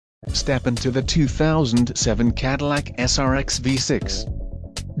Step into the 2007 Cadillac SRX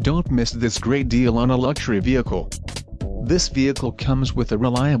V6. Don't miss this great deal on a luxury vehicle. This vehicle comes with a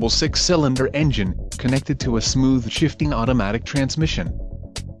reliable 6-cylinder engine, connected to a smooth shifting automatic transmission.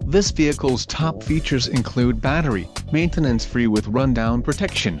 This vehicle's top features include battery, maintenance-free with rundown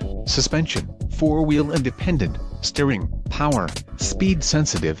protection, suspension, 4-wheel independent, steering, power,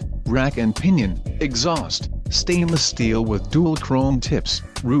 speed-sensitive, rack and pinion, exhaust, stainless steel with dual chrome tips,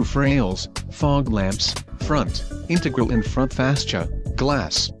 roof rails, fog lamps, front, integral in front fascia,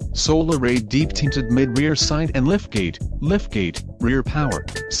 glass, solar ray deep tinted mid-rear side and liftgate, rear power,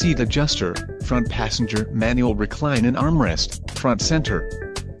 seat adjuster, front passenger manual recline and armrest, front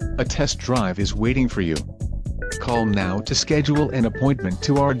center. A test drive is waiting for you. Call now to schedule an appointment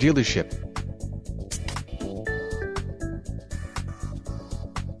to our dealership.